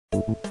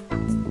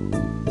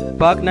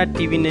पाकनेट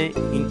TV ने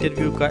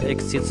interview का एक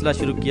सिलसिला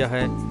शुरू किया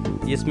है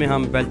जिसमें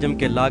हम बेल्जियम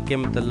के लॉ के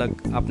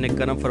मतलब अपने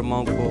करम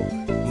फरमाओं को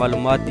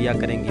मालूमात दिया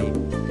करेंगे।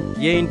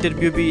 ये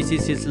इंटरव्यू भी इसी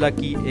सिलसिला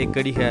की एक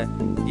कड़ी है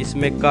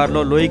जिसमें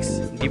कार्लोलुइक्स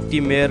डिप्टी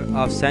मेयर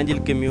ऑफ सेंजिल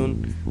कम्यून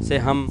से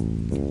हम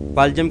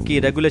बेल्जियम की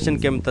रेगुलेशन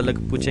के मतलब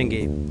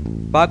पूछेंगे।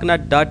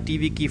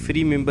 पाकनेट.टीवी की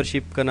फ्री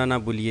मेंबरशिप करना ना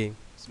भूलिए।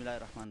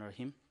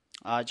 बिस्मिल्लाहिर्रहमानिर्रहीम।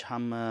 आज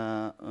हम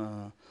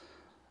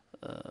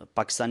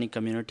पाकिस्तानी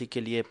कम्युनिटी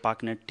के लिए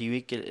पाकनेट टीवी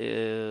के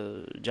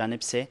जानिब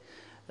से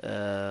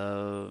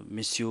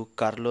मिस्यू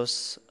कार्लोस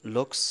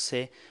लोक्स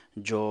से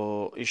जो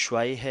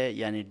इशवाई है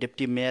यानी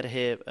डिप्टी मेयर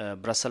है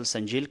ब्रसल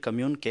संजील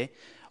कम्यून के,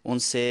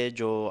 उनसे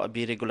जो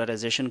अभी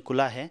रेगुलराइजेशन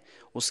खुला है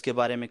उसके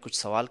बारे में कुछ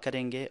सवाल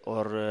करेंगे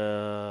और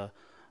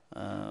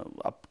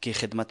आपकी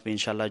खिदमत में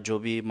इंशाल्लाह जो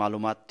भी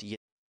मालूमात ये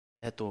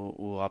है तो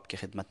वो आपकी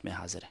खिदमत में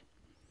हाजिर है।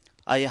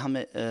 आइए हम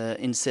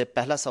इनसे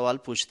पहला सवाल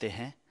पूछते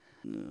हैं।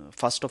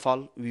 First of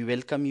all, we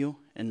welcome you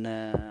in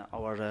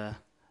our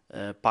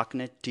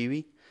ParkNet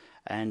TV,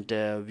 and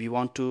we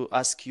want to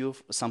ask you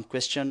some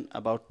question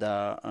about the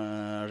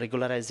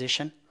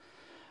regularization.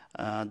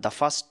 The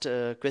first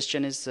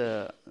question is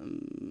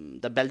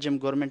the Belgium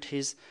government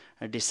has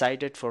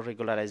decided for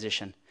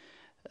regularization.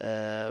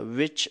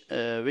 Which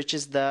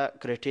is the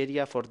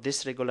criteria for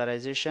this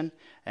regularization,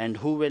 and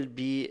who will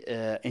be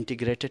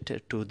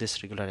integrated to this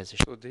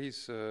regularization? So there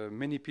is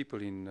many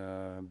people in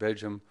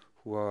Belgium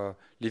who are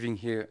living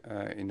here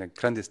in a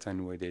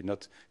clandestine way. They're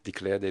not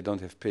declared, they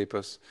don't have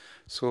papers.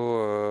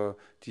 So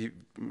the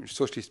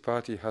Socialist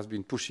Party has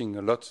been pushing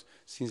a lot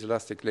since the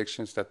last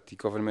elections that the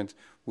government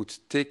would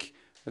take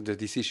the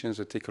decisions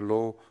or take a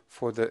law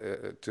for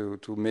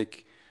to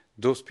make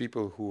those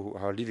people who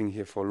are living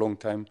here for a long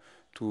time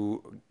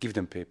to give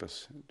them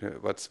papers,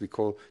 what we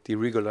call the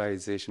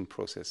regularization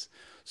process.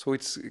 So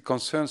it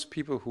concerns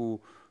people who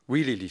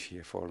really live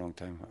here for a long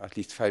time, at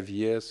least 5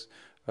 years,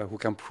 who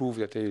can prove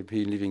that they've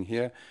been living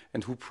here,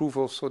 and who prove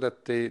also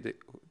that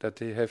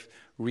they have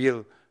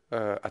real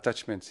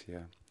attachments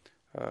here.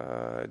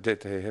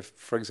 That they have,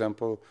 for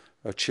example,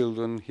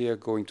 children here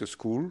going to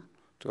school,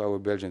 to our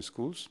Belgian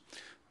schools,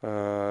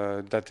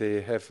 that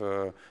they have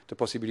the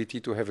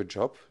possibility to have a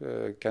job,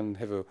 can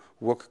have a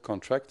work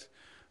contract.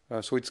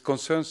 So it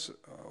concerns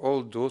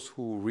all those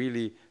who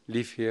really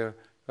live here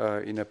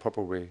in a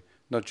proper way,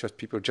 not just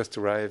people just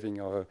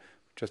arriving or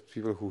just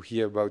people who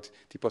hear about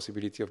the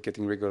possibility of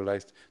getting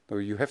regularized. No,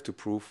 you have to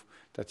prove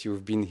that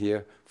you've been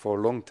here for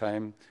a long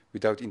time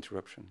without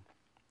interruption.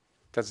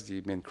 That's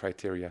the main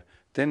criteria.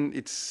 Then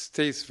it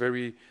stays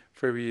very,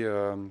 very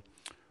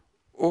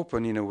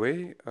open in a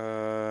way,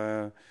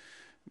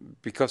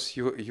 because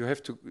you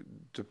have to,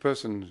 the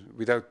person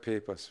without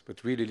papers,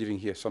 but really living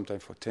here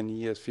sometimes for 10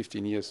 years,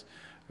 15 years,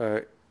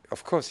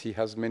 of course he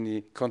has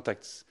many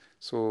contacts.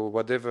 So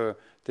whatever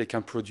they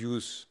can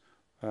produce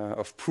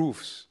of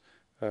proofs,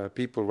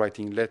 people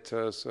writing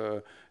letters,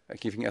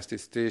 giving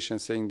attestation,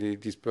 saying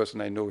this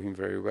person, I know him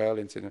very well,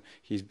 and saying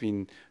he's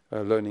been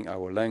learning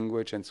our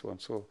language and so on.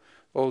 So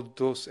all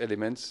those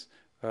elements,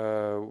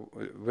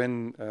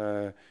 when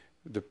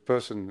the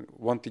person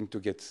wanting to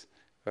get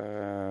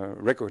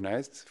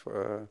recognized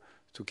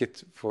to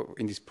get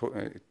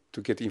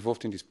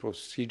involved in this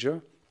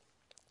procedure,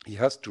 he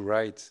has to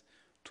write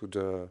to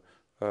the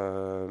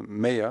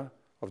mayor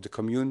of the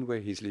commune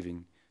where he's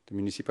living, the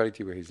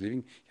municipality where he's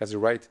living. He has to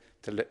write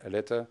a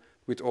letter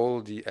with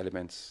all the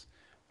elements.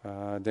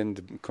 Then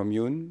the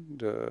commune,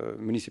 the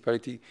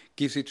municipality,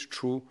 gives it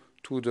through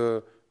to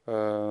the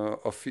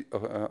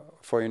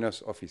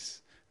foreigners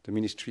office, the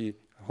ministry,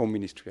 home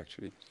ministry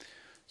actually.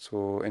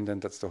 So, and then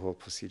that's the whole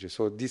procedure.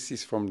 So this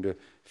is from the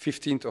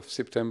 15th of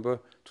September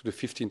to the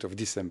 15th of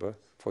December.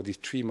 For these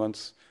 3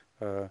 months,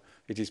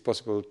 it is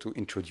possible to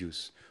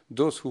introduce.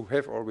 Those who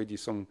have already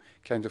some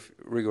kind of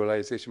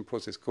regularization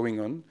process going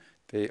on,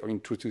 they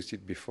introduced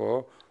it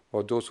before,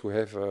 or those who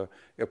have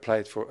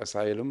applied for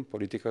asylum,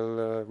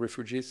 political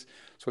refugees,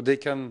 so they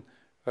can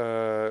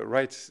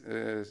write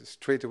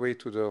straight away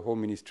to the Home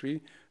Ministry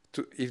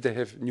if they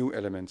have new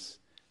elements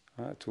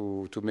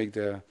to make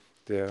their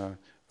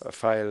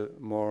file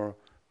more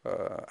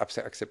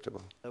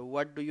acceptable.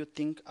 What do you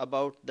think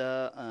about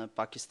the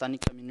Pakistani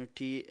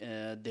community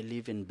they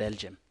live in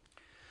Belgium?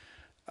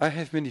 I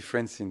have many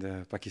friends in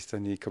the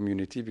Pakistani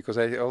community because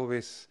I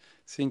always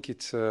think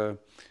it's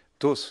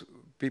those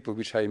people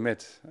which I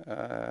met,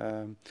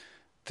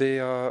 they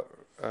have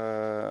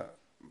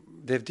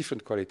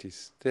different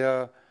qualities. They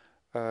are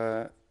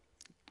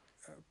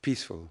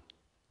peaceful.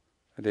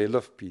 They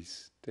love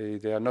peace.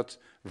 They are not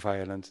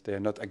violent. They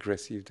are not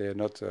aggressive. They are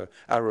not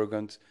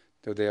arrogant.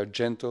 They are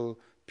gentle,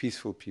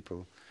 peaceful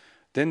people.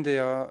 Then they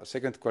are,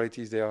 second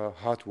quality is they are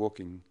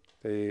hardworking.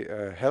 They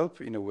help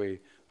in a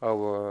way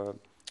our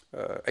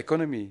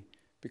economy,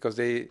 because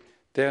they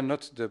are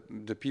not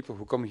the people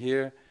who come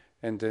here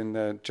and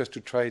then just to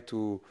try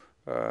to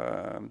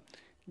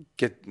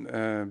get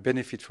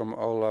benefit from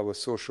all our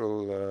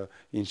social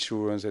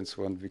insurance and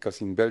so on,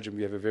 because in Belgium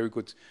we have a very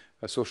good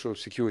social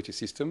security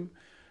system.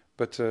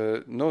 But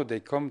no,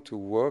 they come to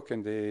work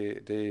and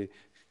they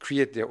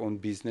create their own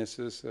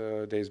businesses.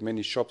 There's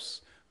many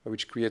shops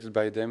which created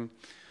by them,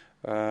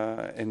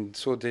 and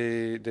so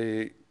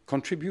they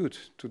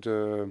contribute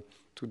to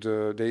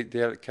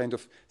they are kind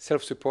of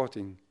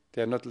self-supporting.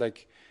 They are not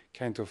like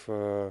kind of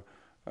a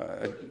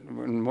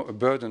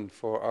burden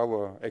for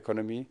our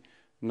economy.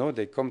 No,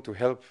 they come to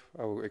help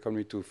our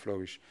economy to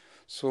flourish.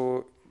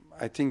 So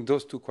I think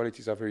those two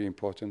qualities are very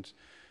important.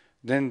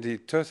 Then the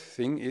third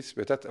thing is,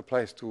 but that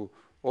applies to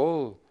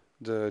all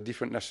the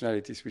different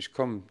nationalities which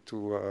come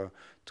to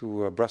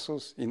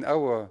Brussels. In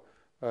our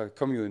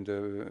commune,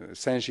 the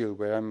Saint-Gilles,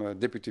 where I'm a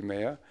deputy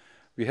mayor,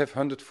 we have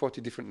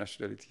 140 different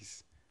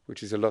nationalities,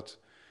 which is a lot.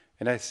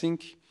 And I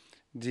think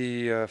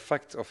the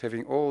fact of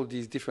having all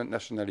these different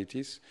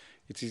nationalities,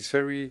 it is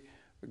very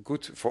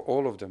good for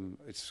all of them.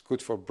 It's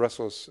good for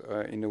Brussels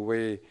in a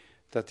way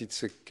that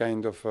it's a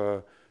kind of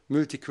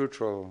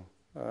multicultural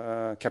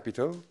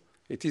capital.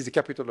 It is the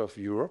capital of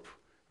Europe,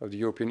 of the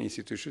European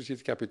institutions.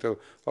 It's the capital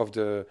of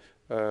the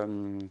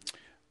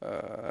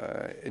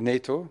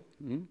NATO.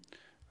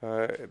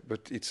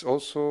 But it's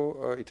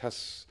also, it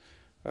has,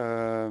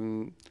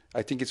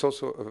 I think it's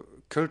also a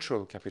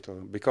cultural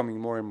capital, becoming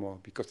more and more.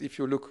 Because if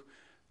you look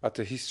at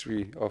the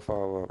history of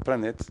our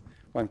planet,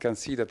 one can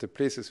see that the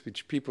places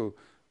which people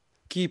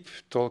keep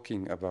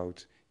talking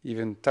about,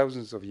 even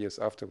thousands of years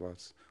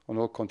afterwards, on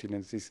all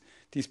continents,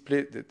 these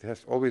places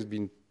have always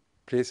been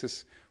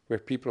places where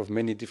people of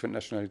many different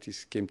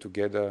nationalities came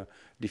together,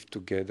 lived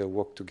together,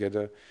 worked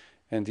together,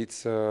 and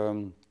it's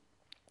a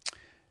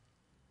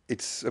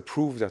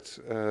proof that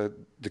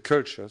the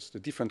cultures, the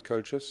different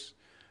cultures,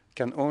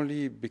 can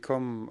only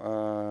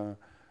become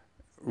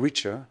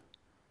richer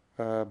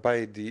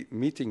by the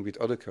meeting with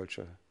other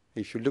culture.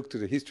 If you look to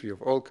the history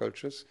of all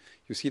cultures,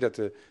 you see that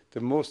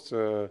the most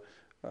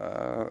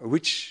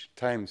rich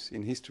times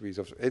in histories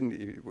of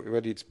any,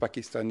 whether it's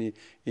Pakistani,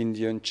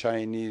 Indian,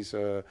 Chinese,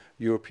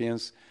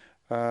 Europeans,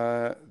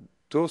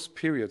 those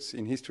periods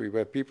in history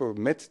where people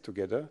met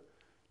together,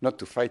 not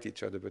to fight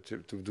each other, but to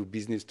do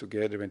business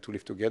together and to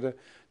live together,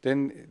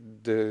 then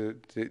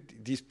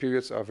these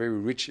periods are very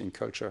rich in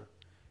culture,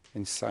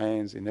 in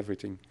science, in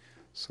everything.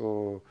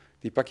 So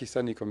the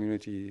Pakistani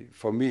community,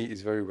 for me,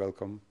 is very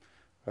welcome.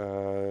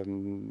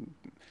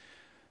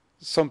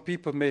 Some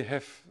people may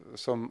have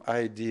some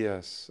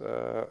ideas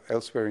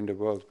elsewhere in the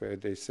world where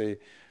they say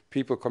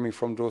people coming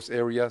from those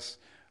areas,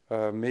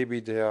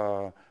 maybe they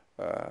are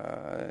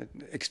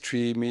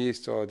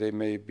extremists, or they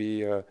may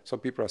be, some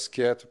people are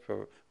scared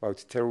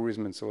about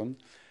terrorism and so on.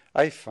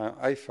 I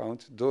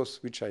found those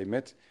which I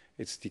met,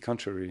 it's the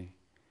contrary.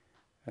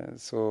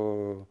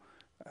 So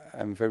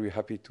I'm very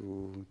happy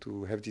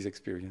to have this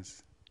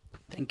experience.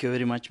 Thank you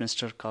very much,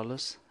 Mr.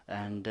 Carlos,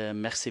 and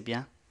merci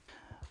bien.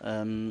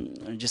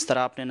 जिस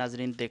तरह आपने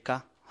नाजरीन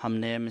देखा,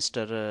 हमने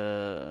mister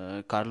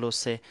Carlos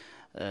से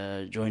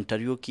जो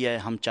interview किया है,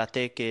 हम चाहते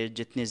हैं कि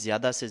जितनी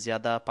ज़्यादा से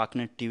ज़्यादा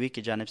पाकनेट टीवी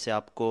की जानिब से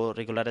आपको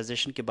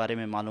रेगुलराइजेशन के बारे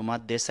में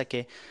मालूमात दे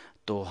सके,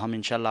 तो हम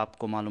इंशाल्लाह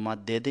आपको मालूमात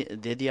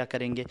दे दिया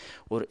करेंगे।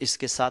 और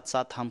इसके साथ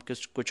साथ हम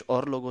कुछ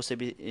और लोगों से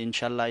भी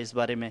इंशाल्लाह इस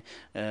बारे में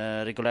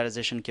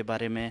रेगुलराइजेशन के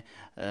बारे में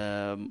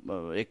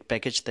एक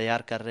पैकेज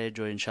तैयार कर रहे हैं,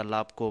 जो इंशाल्लाह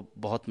आपको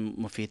बहुत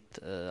मुफीद,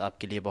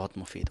 आपके लिए बहुत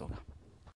मुफीद होगा।